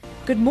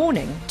Good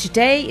morning.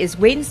 Today is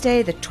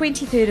Wednesday, the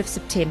 23rd of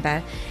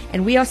September,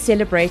 and we are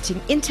celebrating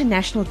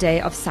International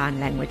Day of Sign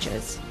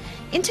Languages.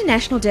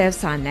 International Day of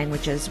Sign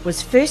Languages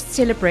was first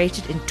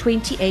celebrated in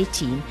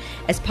 2018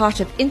 as part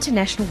of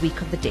International Week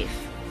of the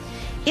Deaf.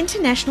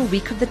 International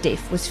Week of the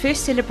Deaf was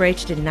first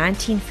celebrated in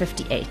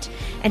 1958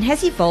 and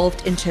has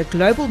evolved into a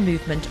global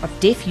movement of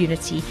deaf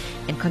unity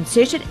and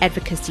concerted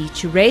advocacy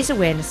to raise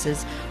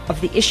awarenesses of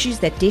the issues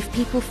that deaf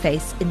people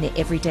face in their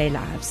everyday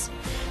lives.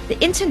 The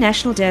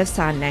International Day of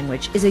Sign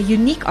Language is a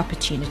unique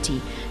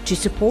opportunity to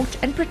support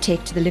and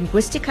protect the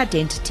linguistic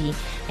identity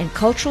and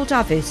cultural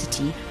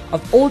diversity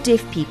of all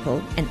deaf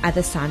people and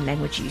other sign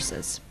language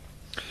users.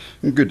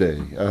 Good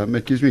day.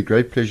 It gives me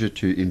great pleasure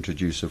to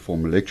introduce a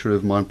former lecturer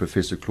of mine,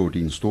 Professor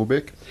Claudine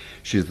Storbeck.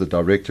 She is the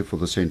Director for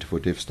the Centre for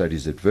Deaf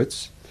Studies at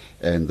WITS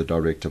and the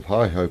Director of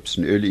High Hopes,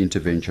 an early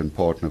intervention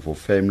partner for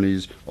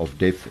families of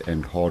deaf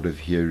and hard of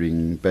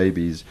hearing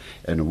babies,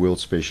 and a world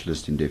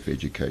specialist in deaf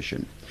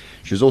education.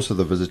 She is also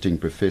the visiting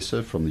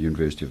professor from the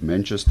University of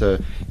Manchester,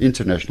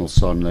 international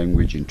sign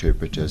language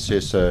interpreter,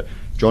 assessor,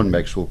 John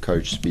Maxwell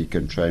coach, speaker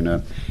and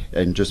trainer,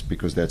 and just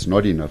because that's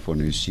not enough on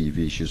her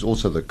CV, she's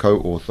also the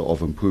co-author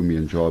of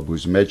Mpumi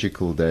Njabu's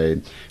Magical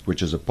Day,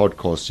 which is a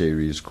podcast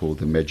series called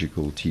The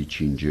Magical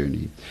Teaching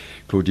Journey.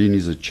 Claudine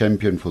is a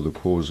champion for the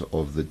cause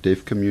of the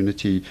deaf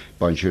community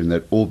by ensuring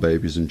that all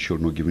babies and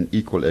children are given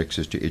equal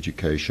access to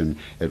education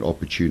and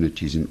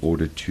opportunities in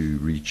order to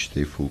reach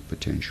their full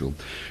potential.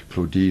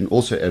 Claudine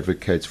also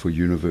advocates for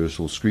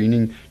universal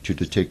screening to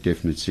detect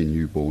deafness in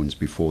newborns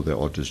before they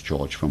are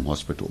discharged from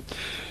hospital.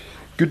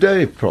 Good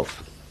day,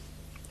 Prof.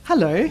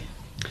 Hello.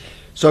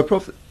 So,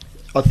 Prof,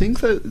 I think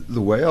that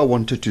the way I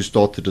wanted to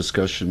start the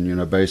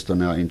discussion, based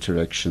on our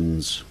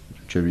interactions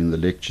during the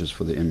lectures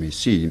for the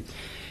MSc,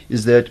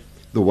 is that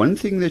the one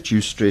thing that you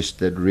stressed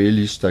that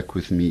really stuck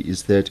with me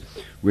is that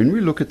when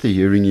we look at the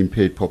hearing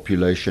impaired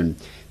population,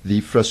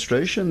 the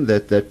frustration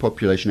that that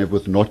population have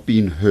with not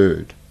being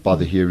heard by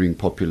the hearing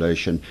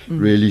population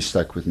really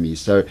stuck with me.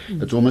 So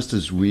it's almost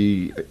as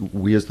we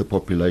as the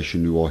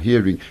population who are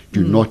hearing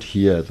do not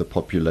hear the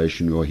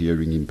population who are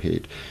hearing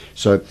impaired.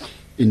 So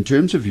in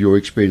terms of your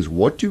experience,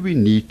 what do we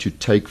need to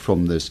take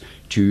from this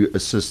to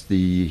assist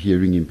the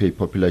hearing impaired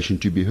population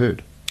to be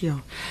heard? Yeah.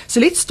 So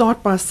let's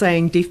start by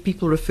saying deaf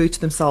people refer to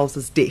themselves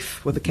as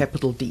deaf with a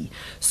capital D.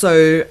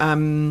 So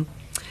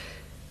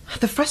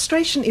the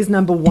frustration is,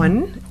 number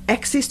one,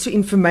 access to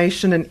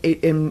information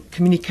and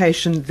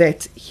communication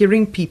that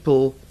hearing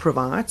people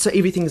provide. So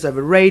everything is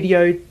over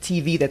radio,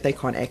 TV that they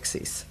can't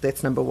access.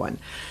 That's number one.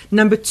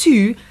 Number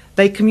two,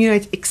 they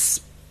communicate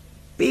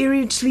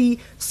experientially,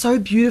 so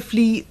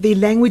beautifully. Their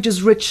language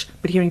is rich,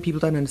 but hearing people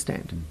don't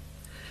understand.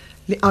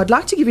 I'd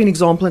like to give you an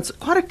example. It's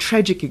quite a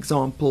tragic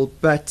example,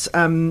 but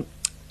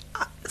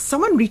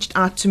someone reached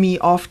out to me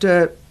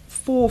after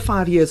 4 or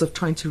 5 years of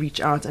trying to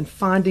reach out and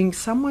finding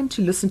someone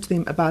to listen to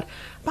them about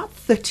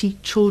 30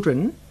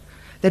 children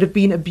that have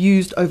been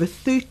abused over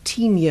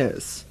 13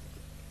 years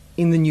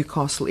in the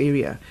Newcastle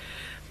area.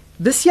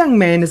 This young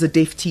man is a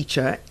deaf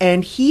teacher,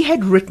 and he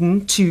had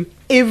written to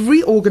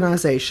every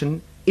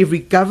organization, every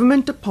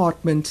government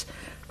department,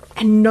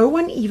 and no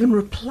one even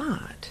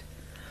replied.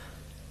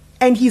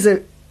 And he's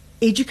a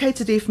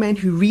educated deaf man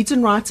who reads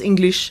and writes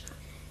English,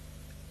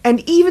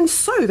 and even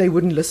so they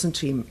wouldn't listen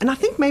to him. And I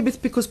think maybe it's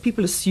because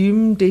people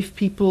assume deaf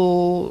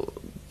people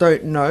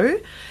don't know,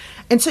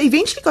 and so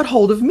eventually got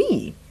hold of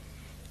me.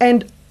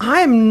 And I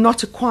am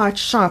not a quiet,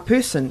 shy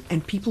person,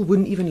 and people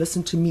wouldn't even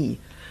listen to me,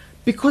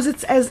 because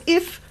it's as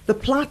if the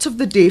plight of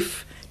the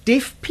deaf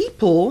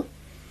people,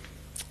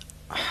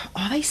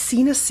 are they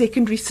seen as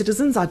secondary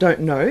citizens? I don't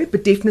know,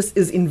 but deafness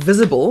is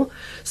invisible,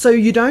 so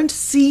you don't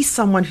see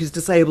someone who's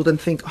disabled and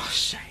think, oh,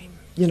 shame.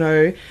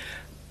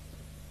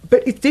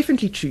 But it's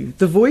definitely true.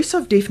 The voice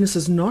of deafness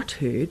is not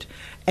heard,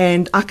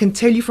 and I can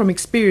tell you from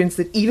experience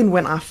that even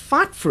when I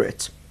fight for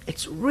it,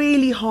 it's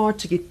really hard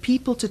to get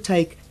people to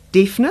take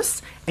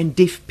deafness and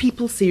deaf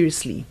people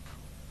seriously.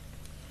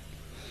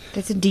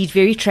 That's indeed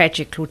very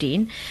tragic,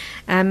 Claudine.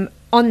 On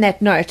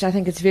that note, I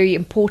think it's very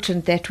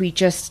important that we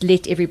just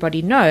let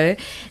everybody know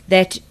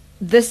that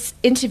this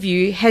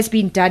interview has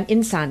been done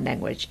in sign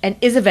language and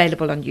is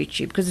available on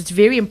YouTube, because it's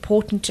very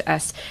important to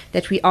us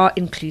that we are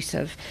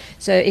inclusive.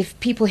 So if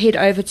people head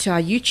over to our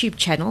YouTube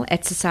channel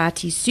at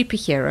Society's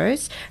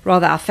Superheroes,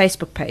 rather our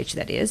Facebook page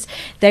that is,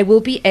 they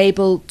will be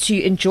able to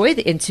enjoy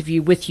the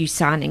interview with you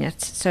signing it.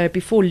 So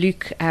before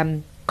Luke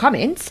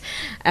comments,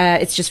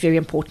 it's just very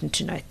important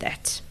to note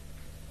that.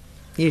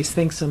 Yes,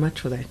 thanks so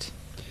much for that.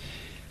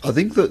 I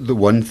think that the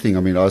one thing,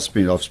 I've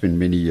spent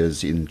many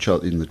years in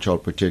the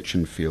child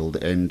protection field,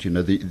 and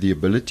the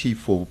ability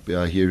for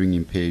hearing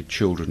impaired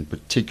children,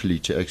 particularly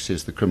to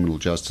access the criminal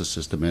justice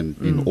system and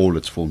in all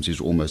its forms, is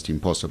almost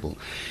impossible.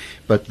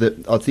 But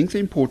I think the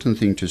important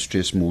thing to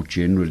stress more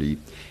generally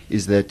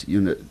is that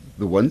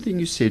the one thing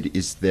you said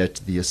is that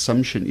the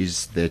assumption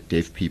is that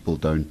deaf people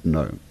don't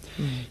know.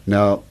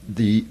 Now,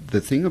 the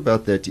thing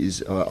about that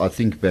is, I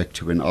think back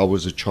to when I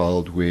was a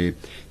child, where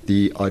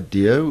the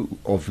idea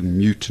of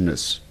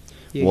muteness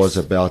Yes. was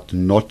about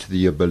not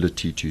the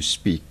ability to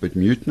speak, but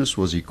muteness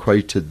was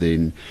equated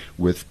then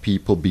with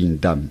people being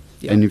dumb.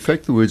 Yeah. And in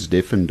fact, the words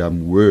deaf and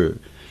dumb were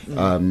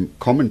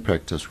common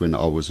practice when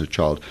I was a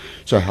child.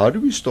 So how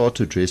do we start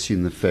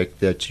addressing the fact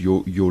that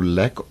your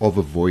lack of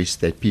a voice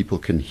that people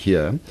can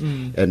hear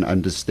and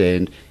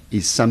understand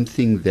is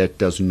something that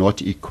does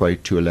not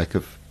equate to a lack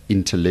of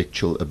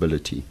intellectual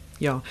ability?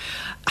 Yeah,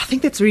 I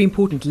think that's very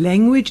important.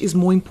 Language is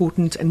more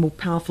important and more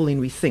powerful than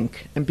we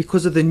think. And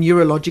because of the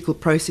neurological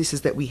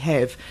processes that we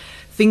have,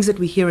 things that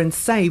we hear and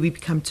say, we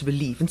become to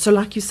believe. And so,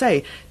 like you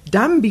say,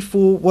 dumb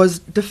before was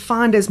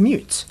defined as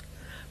mute,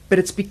 but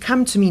it's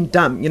become to mean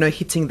dumb,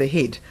 hitting the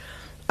head.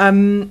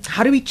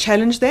 How do we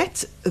challenge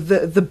that?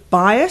 The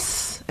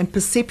bias and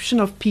perception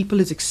of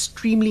people is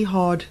extremely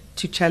hard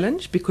to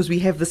challenge because we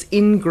have this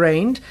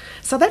ingrained.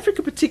 South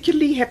Africa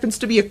particularly happens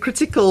to be a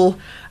critical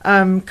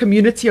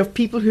community of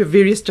people who have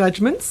various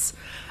judgments.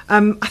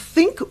 I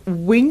think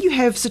when you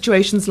have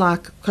situations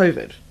like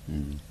COVID,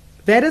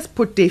 that has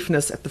put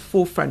deafness at the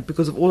forefront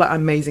because of all our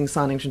amazing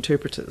sign language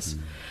interpreters.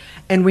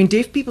 And when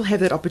deaf people have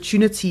that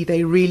opportunity,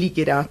 they really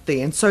get out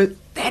there. And so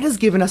that has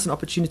given us an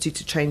opportunity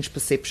to change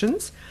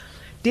perceptions.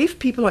 Deaf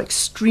people are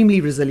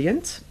extremely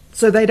resilient.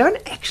 So they don't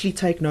actually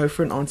take no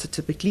for an answer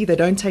typically. They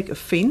don't take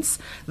offense.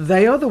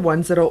 They are the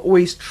ones that are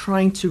always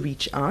trying to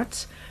reach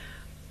out.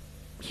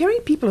 Hearing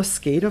people are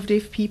scared of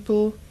deaf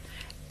people.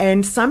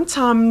 And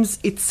sometimes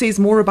it says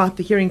more about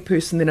the hearing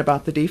person than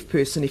about the deaf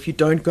person if you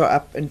don't go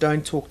up and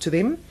don't talk to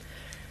them.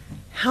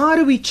 How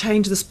do we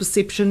change this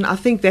perception? I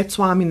think that's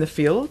why I'm in the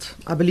field.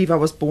 I believe I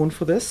was born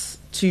for this,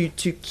 to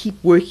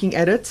keep working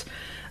at it.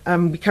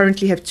 We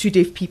currently have 2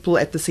 deaf people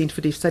at the Centre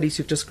for Deaf Studies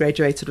who've just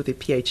graduated with their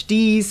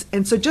PhDs.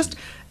 And so just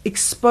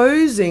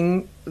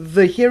exposing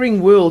the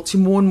hearing world to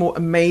more and more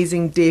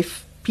amazing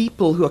deaf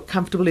people who are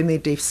comfortable in their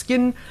deaf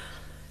skin.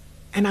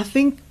 And I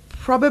think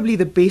probably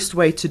the best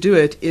way to do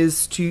it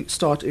is to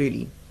start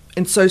early.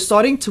 And so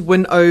starting to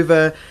win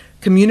over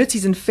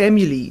communities and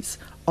families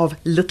of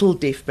little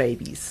deaf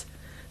babies.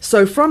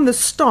 So from the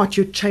start,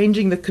 you're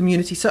changing the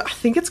community. So I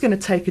think it's going to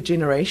take a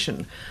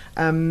generation.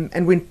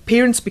 And when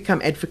parents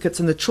become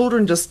advocates and the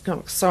children just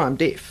go, so I'm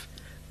deaf,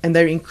 and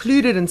they're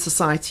included in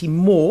society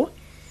more.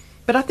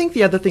 But I think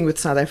the other thing with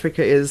South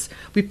Africa is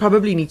we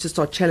probably need to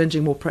start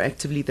challenging more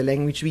proactively the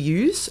language we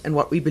use and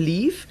what we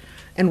believe,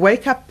 and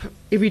wake up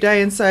every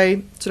day and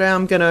say, today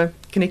I'm going to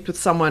connect with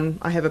someone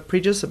I have a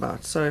prejudice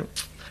about. So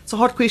it's a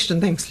hard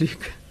question. Thanks,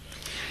 Luke.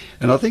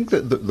 And I think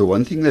that the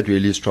one thing that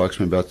really strikes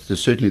me about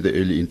certainly the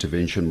early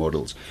intervention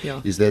models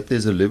is that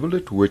there's a level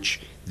at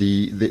which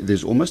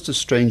there's almost a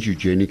strange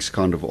eugenics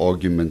kind of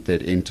argument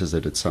that enters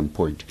it at some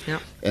point.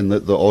 Yeah. And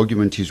the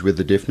argument is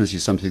whether deafness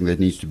is something that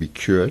needs to be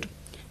cured,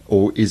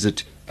 or is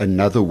it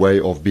another way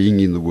of being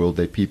in the world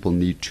that people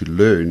need to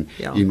learn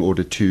in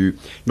order to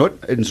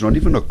it's not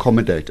even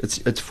accommodate,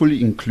 it's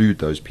fully include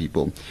those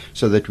people,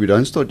 so that we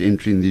don't start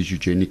entering these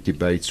eugenic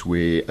debates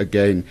where,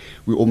 again,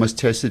 we almost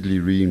tacitly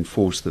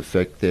reinforce the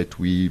fact that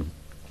we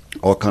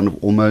are kind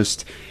of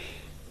almost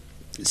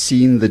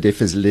seeing the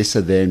deaf as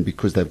lesser than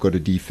because they've got a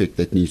defect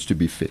that needs to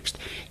be fixed.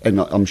 And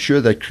I'm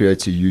sure that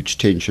creates a huge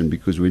tension,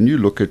 because when you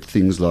look at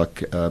things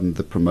like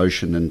the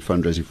promotion and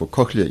fundraising for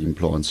cochlear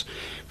implants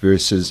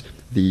versus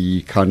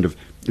the kind of,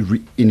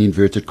 in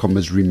inverted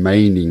commas,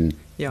 remaining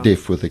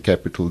deaf with a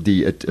capital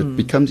D, it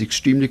becomes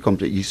extremely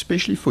complex,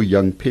 especially for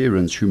young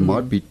parents who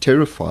might be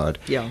terrified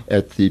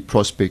at the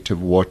prospect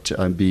of what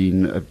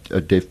being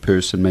a deaf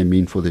person may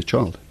mean for their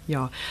child.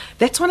 Yeah,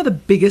 that's one of the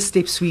biggest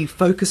steps we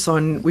focus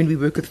on when we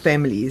work with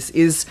families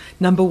is,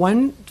 number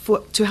one,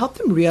 to help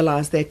them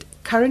realize that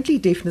currently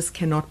deafness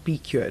cannot be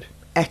cured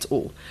at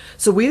all.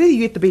 So whether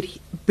you get the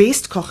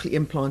best cochlear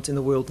implant in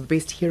the world, the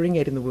best hearing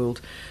aid in the world,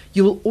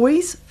 you will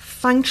always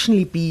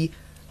functionally be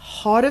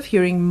hard of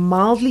hearing,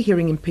 mildly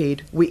hearing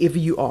impaired wherever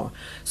you are.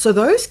 So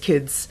those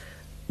kids,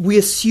 we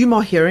assume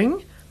are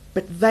hearing,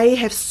 but they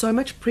have so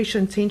much pressure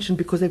and tension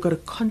because they've got to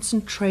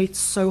concentrate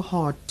so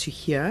hard to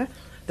hear.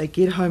 They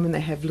get home and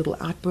they have little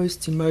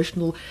outbursts,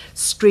 emotional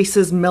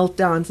stresses,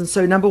 meltdowns. And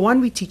so, number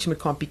one, we teach them it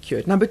can't be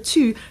cured. Number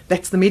two,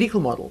 that's the medical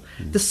model.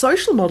 The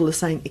social model is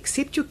saying,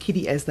 accept your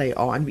kiddie as they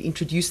are, and we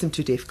introduce them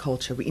to deaf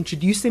culture. We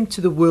introduce them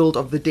to the world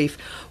of the deaf.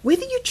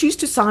 Whether you choose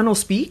to sign or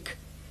speak,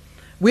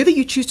 whether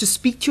you choose to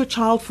speak to your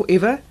child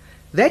forever,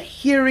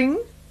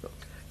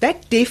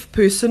 that deaf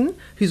person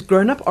who's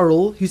grown up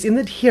oral, who's in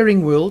the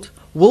hearing world,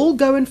 will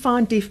go and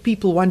find deaf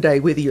people one day,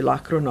 whether you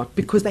like it or not,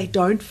 because they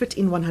don't fit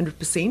in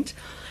 100%.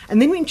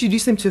 And then we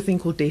introduce them to a thing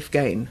called deaf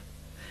gain.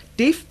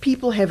 Deaf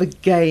people have a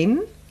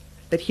gain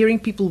that hearing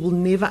people will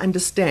never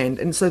understand.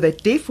 And so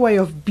that deaf way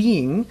of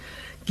being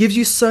gives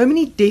you so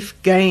many deaf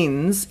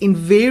gains in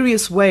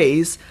various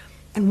ways.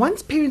 And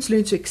once parents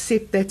learn to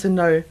accept that and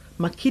know,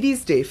 my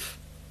kiddie's deaf,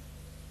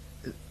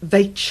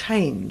 they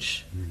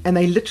change. And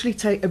they literally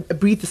take a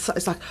breathe.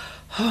 It's like,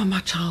 oh, my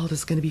child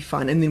is going to be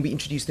fine. And then we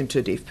introduce them to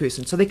a deaf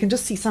person. So they can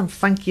just see some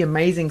funky,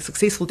 amazing,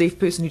 successful deaf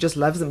person who just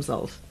loves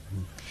themselves.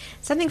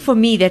 something for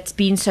me that's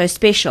been so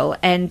special,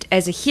 and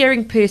as a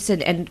hearing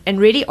person and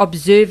really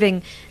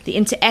observing the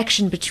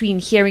interaction between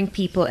hearing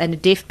people and a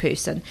deaf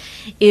person,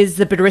 is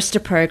the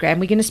barista program.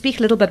 We're going to speak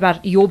a little bit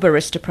about your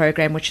barista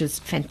program, which is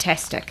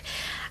fantastic.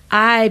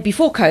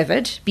 Before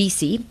COVID,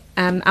 BC,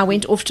 I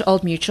went off to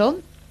Old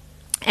Mutual,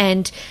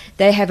 and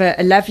they have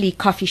a lovely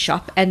coffee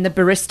shop, and the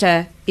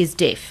barista is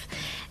deaf.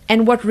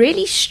 And what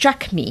really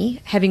struck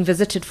me, having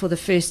visited for the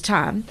first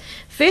time,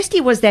 firstly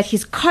was that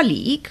his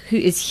colleague, who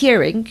is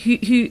hearing,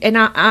 and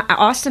I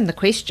asked him the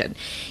question,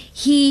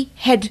 he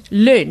had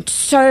learned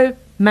so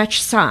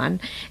much sign,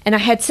 and I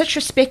had such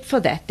respect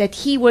for that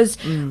he was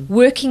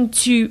working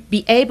to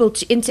be able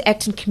to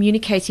interact and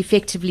communicate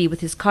effectively with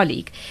his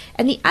colleague.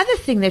 And the other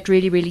thing that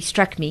really, really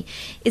struck me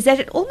is that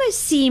it almost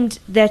seemed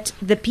that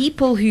the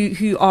people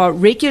who are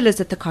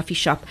regulars at the coffee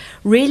shop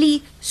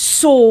really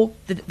saw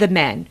the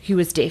man who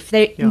was deaf.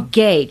 They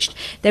engaged.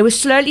 They were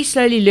slowly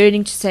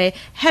learning to say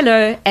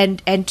hello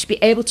and to be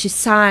able to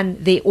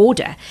sign their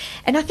order.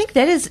 And I think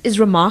that is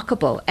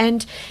remarkable.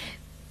 And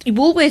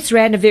Woolworths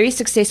ran a very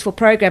successful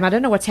program. I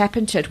don't know what's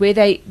happened to it, where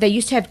they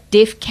used to have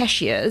deaf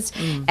cashiers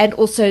and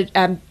also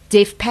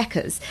deaf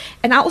packers.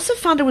 And I also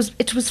found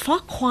it was far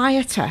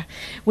quieter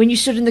when you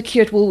stood in the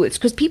queue at Woolworths,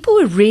 because people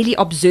were really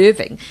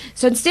observing.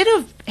 So instead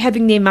of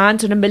having their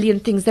minds on a million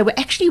things, they were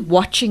actually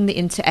watching the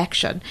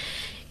interaction.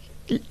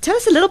 Tell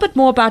us a little bit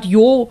more about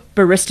your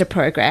barista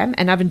program,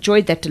 and I've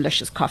enjoyed that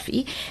delicious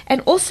coffee, and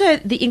also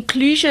the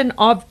inclusion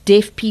of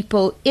deaf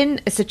people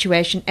in a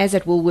situation as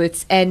at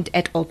Woolworths and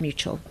at Old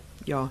Mutual.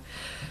 Yeah,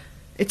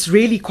 it's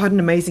really quite an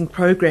amazing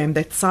program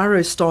that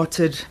CSIRO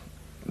started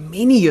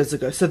many years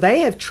ago. So they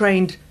have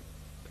trained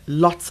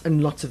lots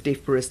and lots of deaf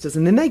baristas,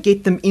 and then they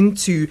get them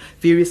into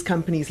various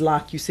companies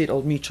like you said,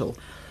 Old Mutual.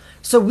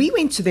 So we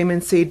went to them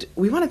and said,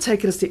 we want to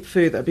take it a step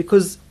further,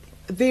 because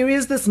there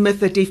is this myth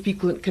that deaf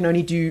people can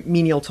only do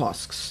menial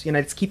tasks.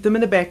 Let's keep them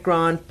in the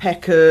background,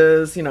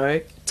 packers,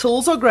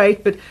 tools are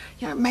great, but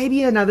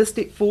maybe another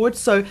step forward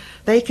so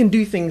they can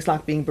do things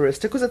like being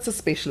barista, because it's a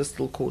specialist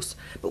little course.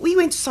 But we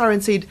went to CSIRO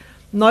and said,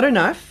 not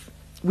enough.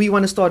 We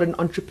want to start an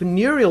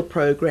entrepreneurial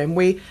program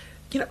where,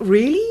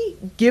 really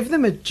give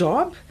them a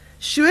job.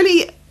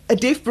 Surely a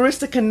deaf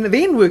barista can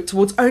then work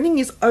towards owning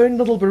his own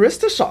little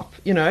barista shop,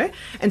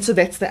 And so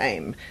that's the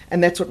aim,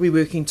 and that's what we're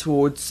working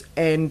towards.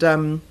 And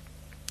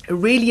a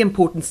really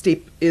important step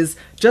is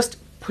just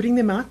putting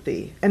them out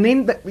there, and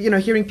then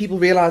hearing people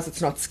realize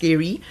it's not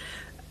scary.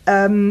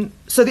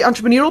 So the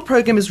entrepreneurial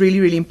program is really,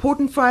 really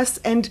important for us.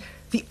 And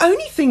the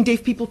only thing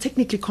deaf people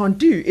technically can't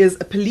do is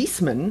a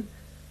policeman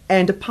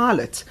and a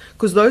pilot,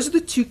 because those are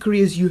the two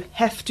careers you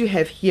have to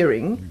have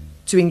hearing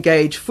to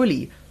engage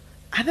fully.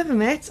 Other than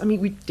that,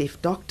 we're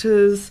deaf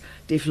doctors,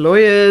 deaf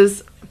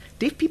lawyers.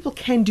 Deaf people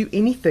can do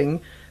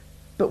anything,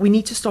 but we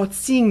need to start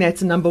seeing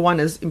that. And number one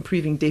is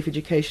improving deaf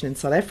education in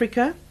South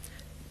Africa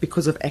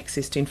because of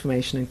access to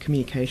information and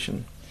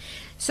communication.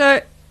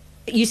 So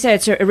you say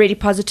it's a really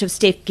positive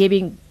step,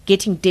 getting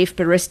deaf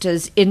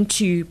baristas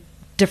into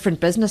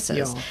different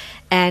businesses. Yeah.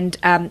 And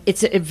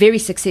it's a very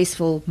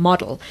successful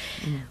model.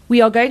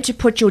 We are going to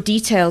put your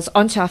details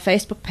onto our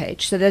Facebook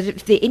page, so that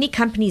if there are any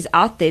companies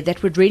out there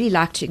that would really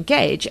like to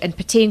engage and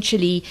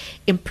potentially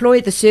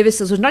employ the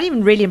services, or not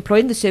even really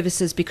employing the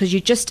services because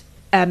you just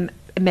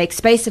make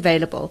space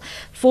available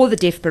for the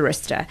deaf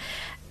barista,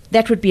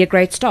 that would be a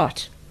great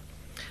start.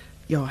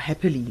 Yeah,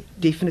 happily,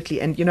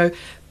 definitely. And,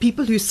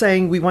 people who are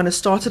saying we want to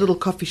start a little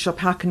coffee shop,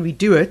 how can we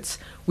do it?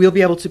 We'll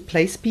be able to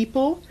place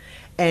people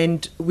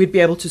and we'd be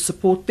able to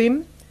support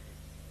them.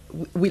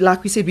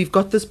 Like we said, we've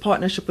got this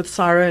partnership with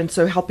CSIRO, and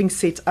so helping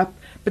set up.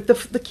 But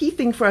the key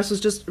thing for us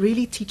was just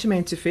really teach a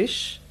man to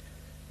fish,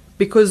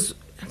 because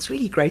it's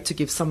really great to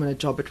give someone a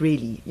job, but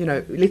really,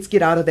 let's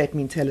get out of that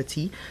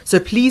mentality. So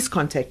please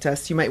contact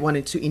us. You might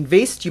want to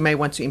invest, you may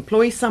want to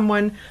employ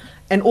someone,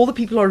 and all the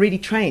people are already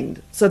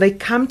trained. So they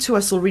come to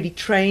us already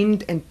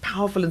trained and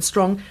powerful and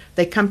strong.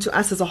 They come to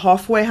us as a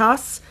halfway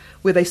house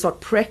where they start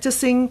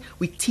practicing.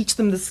 We teach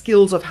them the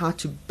skills of how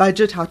to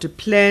budget, how to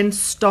plan,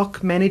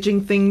 stock,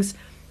 managing things,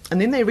 and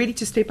then they're ready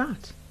to step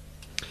out.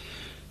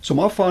 So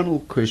my final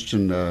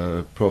question,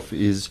 Prof,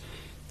 is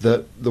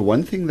the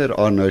one thing that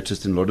I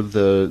noticed in a lot of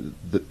the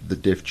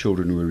deaf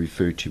children who were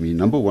referred to me,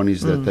 number one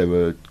is that they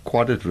were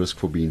quite at risk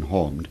for being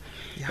harmed,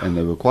 and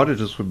they were quite at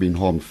risk for being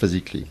harmed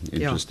physically,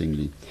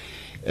 interestingly.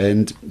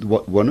 And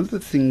one of the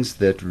things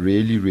that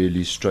really,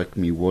 really struck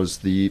me was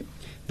the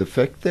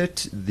fact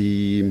that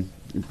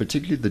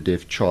particularly the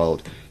deaf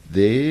child,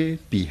 their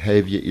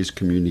behavior is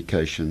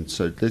communication.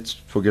 So let's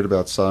forget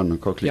about sound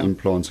and cochlear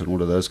implants and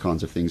all of those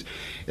kinds of things.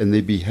 And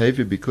their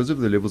behavior, because of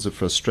the levels of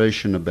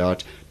frustration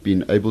about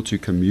being able to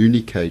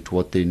communicate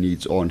what their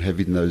needs are and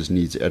having those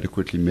needs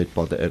adequately met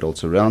by the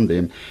adults around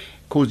them,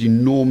 caused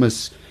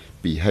enormous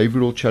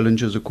behavioral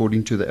challenges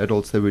according to the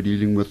adults they were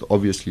dealing with,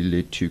 obviously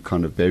led to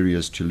kind of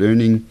barriers to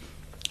learning.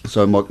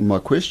 So my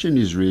question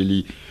is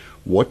really,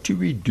 What do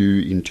we do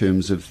in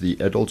terms of the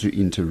adults who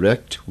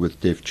interact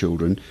with deaf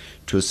children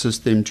to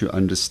assist them to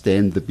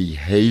understand the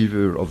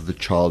behavior of the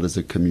child as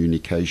a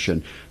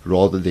communication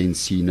rather than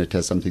seeing it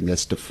as something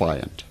that's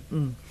defiant?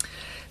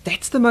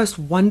 That's the most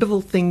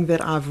wonderful thing that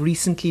I've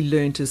recently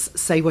learned is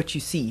say what you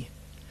see.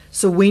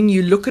 So when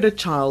you look at a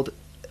child,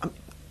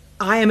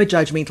 I am a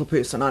judgmental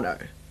person, I know.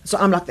 So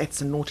I'm like,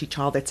 that's a naughty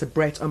child, that's a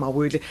brat, oh my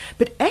word.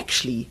 But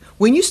actually,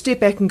 when you step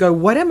back and go,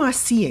 what am I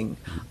seeing?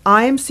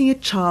 I am seeing a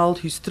child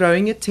who's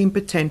throwing a temper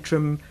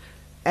tantrum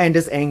and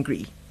is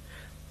angry.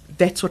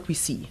 That's what we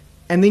see.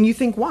 And then you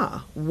think,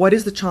 wow, what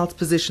is the child's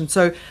position?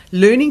 So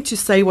learning to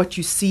say what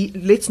you see,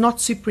 let's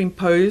not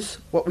superimpose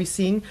what we're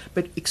seeing,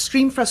 but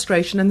extreme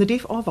frustration, and the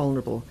deaf are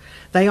vulnerable.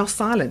 They are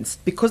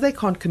silenced. Because they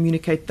can't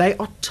communicate, they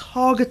are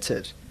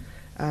targeted.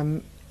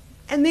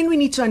 And then we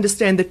need to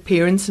understand that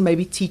parents and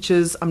maybe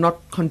teachers, I'm not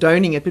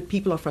condoning it, but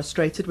people are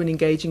frustrated when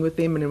engaging with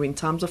them, and in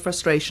times of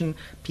frustration,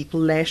 people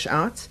lash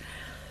out.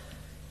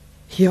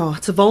 Yeah,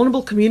 it's a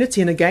vulnerable community,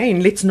 and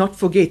again, let's not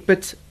forget,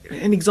 but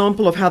an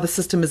example of how the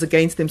system is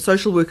against them,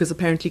 social workers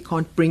apparently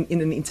can't bring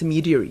in an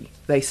intermediary,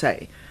 they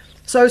say.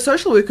 So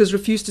social workers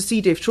refuse to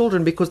see deaf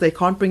children because they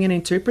can't bring an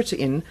interpreter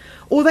in,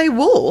 or they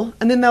will,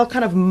 and then they'll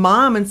kind of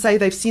mime and say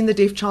they've seen the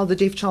deaf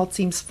child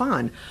seems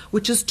fine,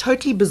 which is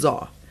totally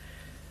bizarre.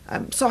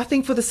 So I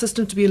think for the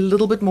system to be a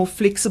little bit more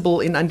flexible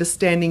in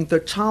understanding the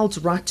child's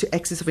right to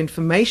access of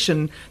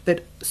information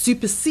that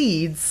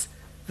supersedes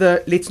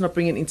the let's not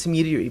bring an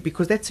intermediary,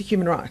 because that's a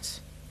human right.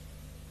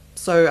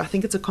 So I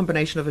think it's a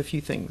combination of a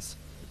few things.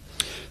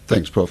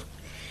 Thanks, Prof.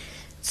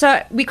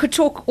 So we could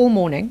talk all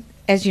morning,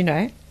 as you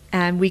know,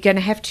 and we're going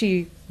to have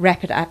to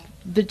wrap it up.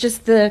 But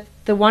just the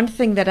one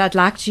thing that I'd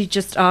like to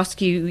just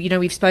ask you,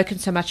 we've spoken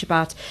so much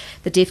about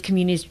the deaf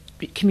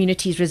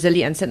community's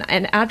resilience,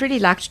 and I'd really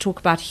like to talk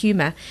about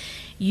humour.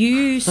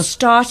 You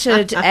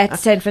started at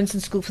St.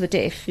 Vincent School for the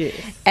Deaf, yes,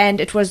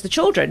 and it was the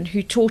children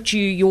who taught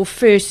you your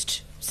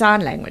first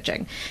sign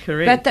languaging.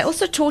 Correct. But they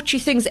also taught you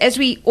things, as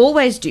we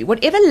always do.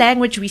 Whatever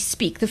language we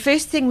speak, the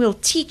first thing we'll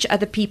teach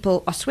other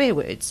people are swear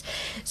words.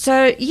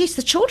 So yes,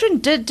 the children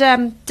did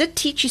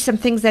teach you some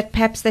things that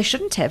perhaps they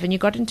shouldn't have, and you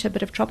got into a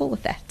bit of trouble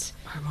with that.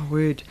 Oh my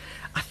word.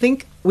 I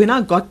think when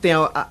I got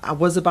there, I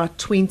was about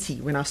 20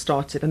 when I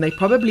started, and they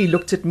probably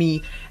looked at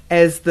me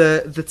as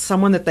the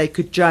someone that they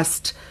could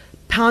just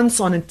pounce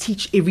on and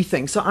teach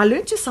everything. So I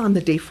learned to sign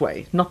the deaf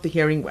way, not the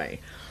hearing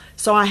way.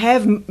 So I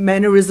have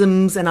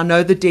mannerisms, and I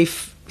know the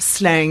deaf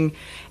slang.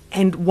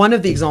 And one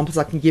of the examples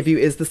I can give you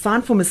is the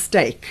sign for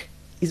mistake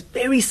is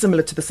very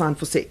similar to the sign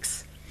for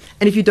sex.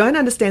 And if you don't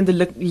understand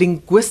the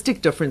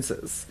linguistic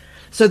differences,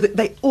 so that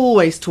they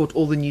always taught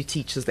all the new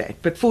teachers that.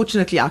 But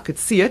fortunately, I could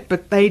see it,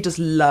 but they just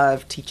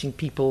love teaching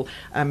people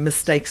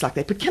mistakes like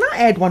that. But can I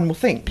add one more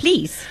thing?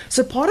 Please.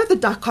 So part of the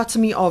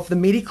dichotomy of the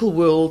medical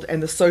world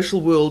and the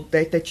social world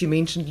that you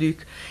mentioned,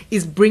 Luke,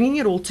 is bringing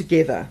it all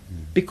together,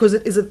 because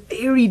it is a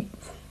very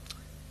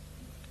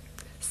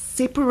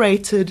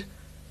separated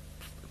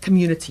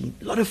community,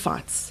 a lot of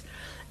fights.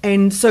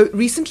 And so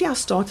recently I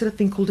started a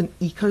thing called an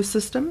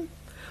ecosystem,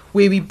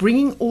 where we're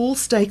bringing all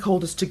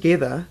stakeholders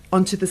together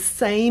onto the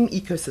same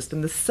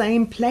ecosystem, the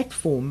same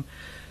platform,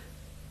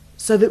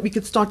 so that we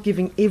could start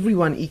giving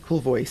everyone equal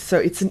voice. So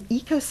it's an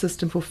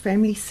ecosystem for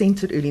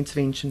family-centered early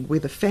intervention, where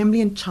the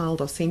family and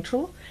child are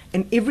central,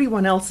 and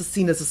everyone else is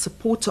seen as a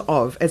supporter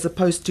of, as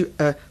opposed to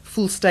a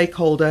full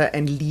stakeholder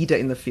and leader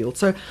in the field.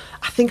 So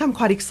I think I'm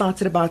quite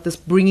excited about this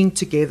bringing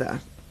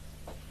together.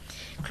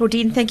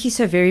 Claudine, thank you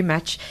so very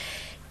much.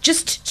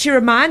 Just to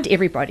remind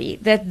everybody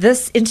that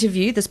this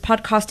interview, this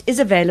podcast, is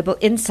available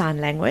in sign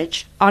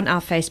language on our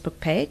Facebook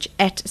page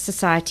at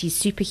Society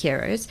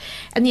Superheroes.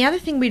 And the other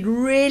thing we'd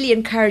really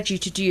encourage you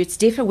to do, it's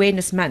Deaf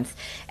Awareness Month,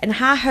 and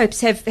High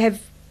Hopes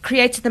have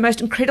created the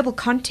most incredible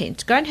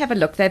content. Go and have a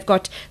look. They've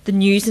got the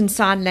news in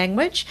sign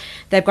language,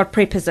 they've got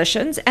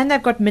prepositions, and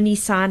they've got mini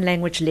sign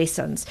language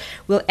lessons.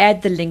 We'll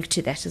add the link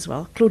to that as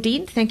well.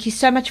 Claudine, thank you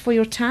so much for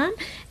your time,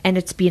 and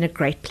it's been a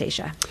great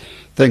pleasure.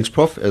 Thanks,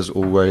 Prof. As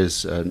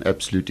always, an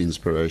absolute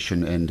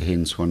inspiration, and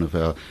hence one of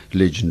our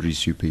legendary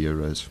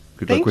superheroes.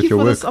 Good luck with your work. Thank you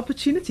for this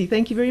opportunity.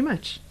 Thank you very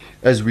much.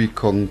 As we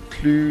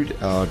conclude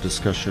our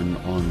discussion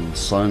on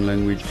sign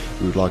language,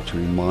 we would like to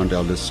remind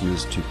our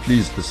listeners to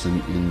please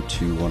listen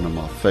into one of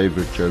my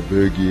favorite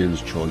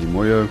Joburgians, Charlie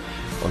Moyo,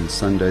 on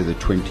Sunday the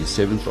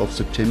 27th of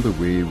September,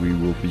 where we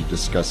will be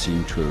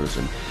discussing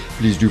tourism.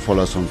 Please do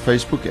follow us on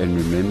Facebook, and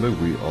remember,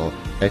 we are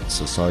at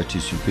Society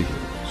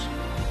Superheroes.